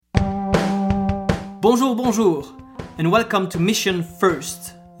Bonjour, bonjour, and welcome to Mission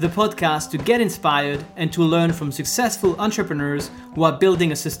First, the podcast to get inspired and to learn from successful entrepreneurs who are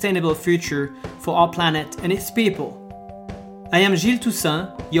building a sustainable future for our planet and its people. I am Gilles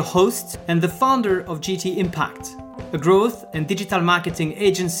Toussaint, your host and the founder of GT Impact, a growth and digital marketing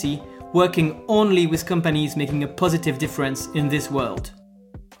agency working only with companies making a positive difference in this world.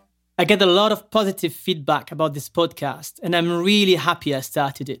 I get a lot of positive feedback about this podcast, and I'm really happy I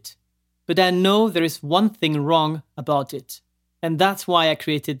started it. But I know there is one thing wrong about it, and that's why I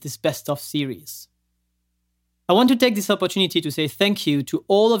created this Best Of series. I want to take this opportunity to say thank you to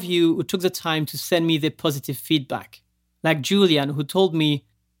all of you who took the time to send me their positive feedback. Like Julian, who told me,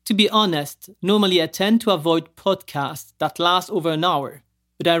 to be honest, normally I tend to avoid podcasts that last over an hour,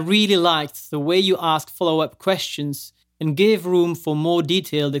 but I really liked the way you asked follow-up questions and gave room for more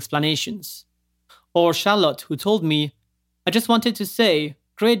detailed explanations. Or Charlotte, who told me, I just wanted to say,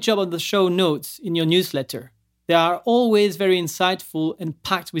 great job on the show notes in your newsletter. They are always very insightful and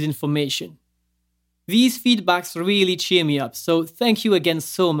packed with information. These feedbacks really cheer me up, so thank you again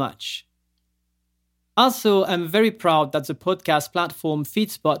so much. Also, I'm very proud that the podcast platform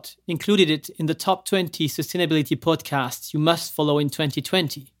FeedSpot included it in the top 20 sustainability podcasts you must follow in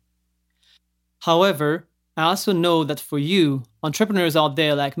 2020. However, I also know that for you, entrepreneurs out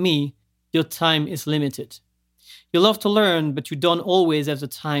there like me, your time is limited. You love to learn, but you don't always have the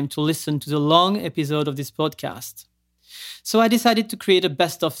time to listen to the long episode of this podcast. So I decided to create a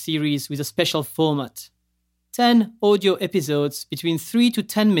best-of series with a special format. 10 audio episodes between 3 to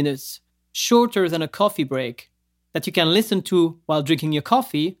 10 minutes, shorter than a coffee break, that you can listen to while drinking your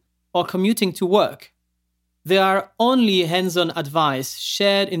coffee or commuting to work. There are only hands-on advice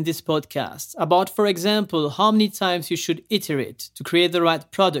shared in this podcast about, for example, how many times you should iterate to create the right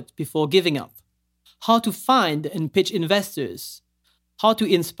product before giving up, how to find and pitch investors, how to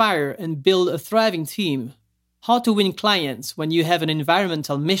inspire and build a thriving team, how to win clients when you have an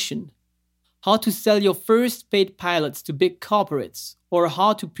environmental mission, how to sell your first paid pilots to big corporates, or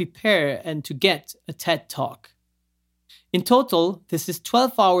how to prepare and to get a TED Talk. In total, this is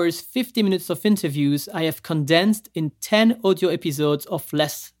 12 hours, 50 minutes of interviews I have condensed in 10 audio episodes of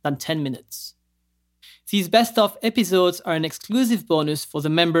less than 10 minutes. These best-of episodes are an exclusive bonus for the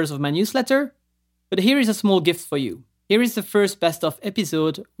members of my newsletter. But here is a small gift for you. Here is the first best-of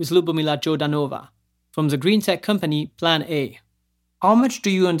episode with Lubomila Jordanova from the green tech company Plan A. How much do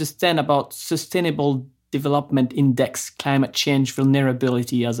you understand about Sustainable Development Index, climate change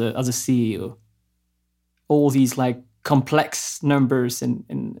vulnerability as a CEO? All these complex numbers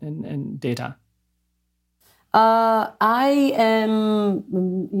and data. I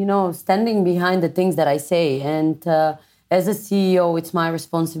am, standing behind the things that I say, and as a CEO, it's my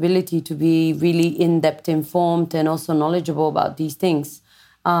responsibility to be really in-depth informed and also knowledgeable about these things.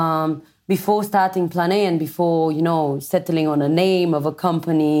 Before starting Plan A and before, settling on a name of a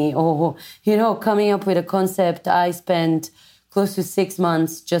company or, coming up with a concept, I spent close to 6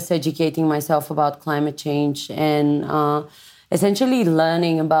 months just educating myself about climate change and essentially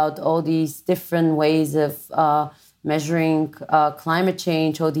learning about all these different ways of measuring climate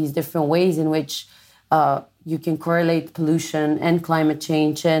change, all these different ways in which you can correlate pollution and climate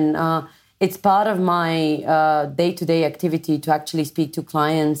change. And it's part of my day-to-day activity to actually speak to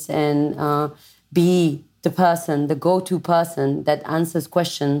clients and be the go-to person that answers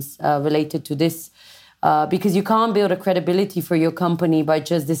questions related to this. Because you can't build a credibility for your company by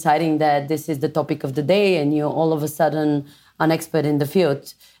just deciding that this is the topic of the day and you're all of a sudden an expert in the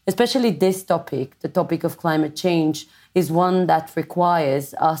field. Especially this topic, the topic of climate change, is one that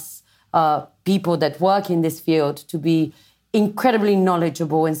requires us people that work in this field to be incredibly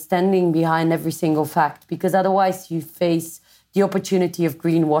knowledgeable and standing behind every single fact, because otherwise you face the opportunity of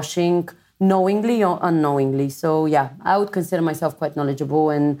greenwashing knowingly or unknowingly. So yeah, I would consider myself quite knowledgeable,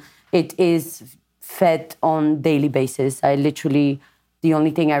 and it is fed on daily basis. The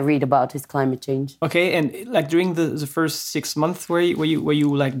only thing I read about is climate change. Okay, and during the first 6 months where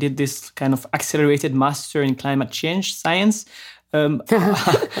you did this kind of accelerated master in climate change science, where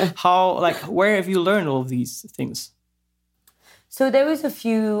have you learned all of these things? So there was a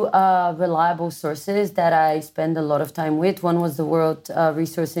few reliable sources that I spend a lot of time with. One was the World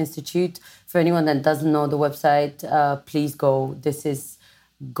Resource Institute. For anyone that doesn't know the website, please go. This is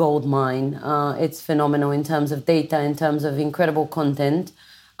goldmine. It's phenomenal in terms of data, in terms of incredible content.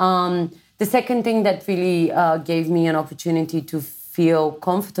 The second thing that really gave me an opportunity to feel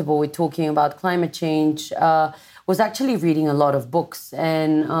comfortable with talking about climate change was actually reading a lot of books.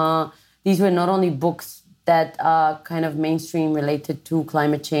 And these were not only books that are kind of mainstream related to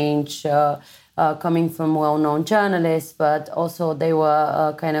climate change, coming from well-known journalists, but also they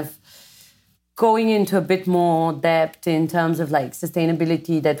were kind of going into a bit more depth in terms of like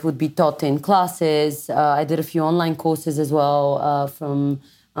sustainability that would be taught in classes. I did a few online courses as well from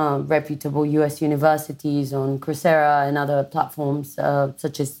reputable US universities on Coursera and other platforms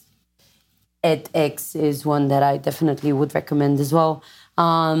such as edX is one that I definitely would recommend as well.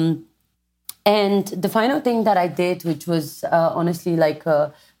 And the final thing that I did, which was honestly like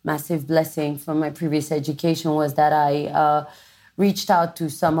a massive blessing from my previous education, was that I reached out to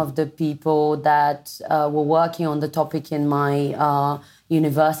some of the people that were working on the topic in my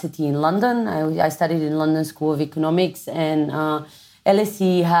university in London. I studied in London School of Economics, and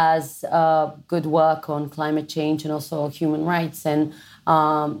LSE has good work on climate change and also human rights and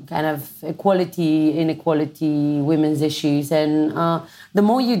kind of equality, inequality, women's issues. And the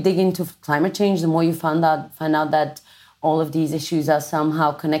more you dig into climate change, the more you find out that all of these issues are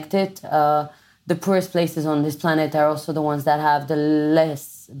somehow connected. The poorest places on this planet are also the ones that have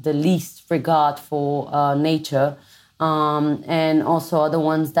the least regard for nature, and also are the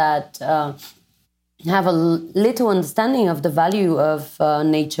ones that have a little understanding of the value of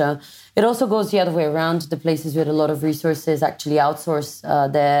nature. It also goes the other way around. The places with a lot of resources actually outsource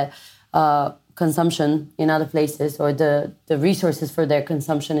their consumption in other places, or the resources for their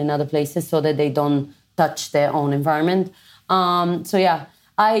consumption in other places, so that they don't touch their own environment. So yeah,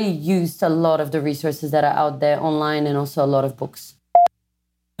 I used a lot of the resources that are out there online, and also a lot of books.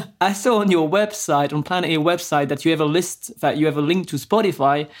 I saw on your website, on Planet A website, that you have a link to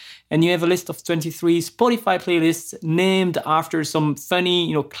Spotify, and you have a list of 23 Spotify playlists named after some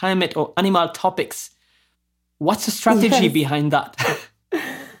funny, climate or animal topics. What's the strategy behind that?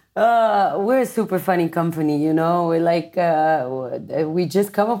 We're a super funny company, We're like, we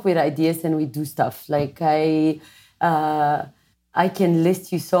just come up with ideas and we do stuff. Like I can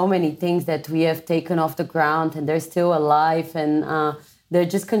list you so many things that we have taken off the ground and they're still alive, and they're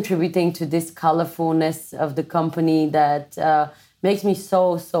just contributing to this colorfulness of the company that makes me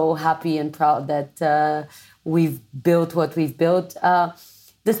so, so happy and proud that we've built what we've built.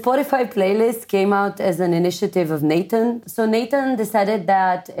 The Spotify playlist came out as an initiative of Nathan. So Nathan decided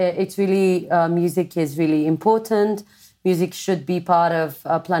that it's really, music is really important. Music should be part of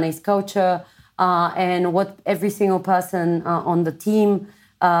Planet's culture. And what every single person on the team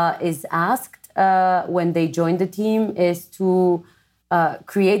is asked when they join the team is to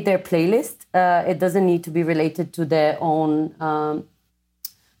create their playlist. It doesn't need to be related to their own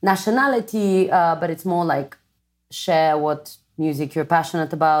nationality, but it's more like share what music you're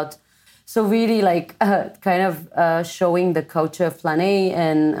passionate about. So really like kind of showing the culture of Planet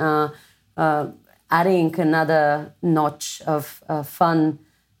and adding another notch of fun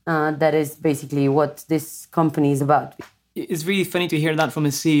that is basically what this company is about. It's really funny to hear that from a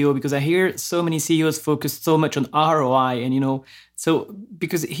CEO, because I hear so many CEOs focus so much on ROI, and so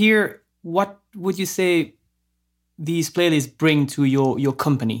because here, what would you say these playlists bring to your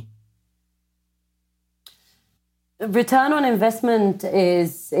company? Return on investment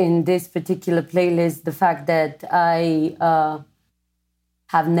is, in this particular playlist, the fact that I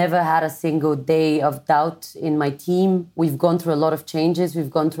have never had a single day of doubt in my team. We've gone through a lot of changes.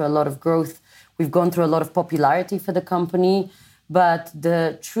 We've gone through a lot of growth. We've gone through a lot of popularity for the company. But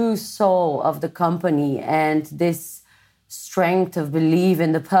the true soul of the company and this strength of belief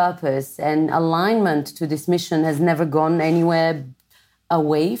in the purpose and alignment to this mission has never gone anywhere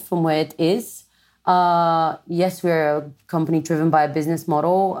away from where it is. Yes, we're a company driven by a business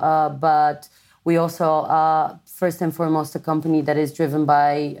model, but we also are first and foremost a company that is driven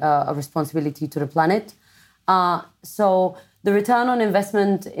by a responsibility to the planet. So the return on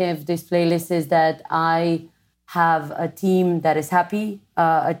investment of this playlist is that I have a team that is happy,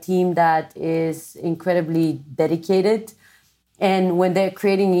 a team that is incredibly dedicated. And when they're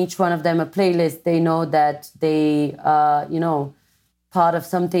creating each one of them a playlist, they know that they part of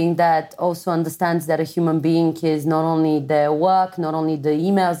something that also understands that a human being is not only their work, not only the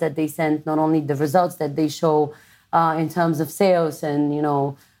emails that they send, not only the results that they show in terms of sales and,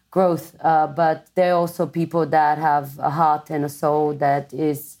 growth, but they're also people that have a heart and a soul that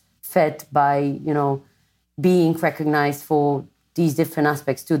is fed by, being recognized for these different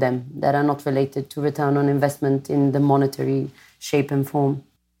aspects to them that are not related to return on investment in the monetary shape and form.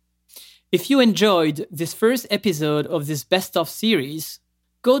 If you enjoyed this first episode of this Best Of series,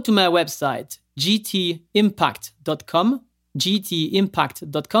 go to my website,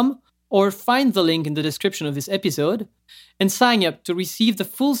 gtimpact.com, or find the link in the description of this episode, and sign up to receive the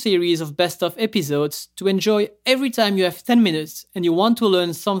full series of Best Of episodes to enjoy every time you have 10 minutes and you want to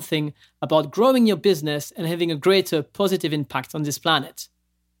learn something about growing your business and having a greater positive impact on this planet.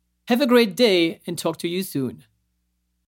 Have a great day and talk to you soon.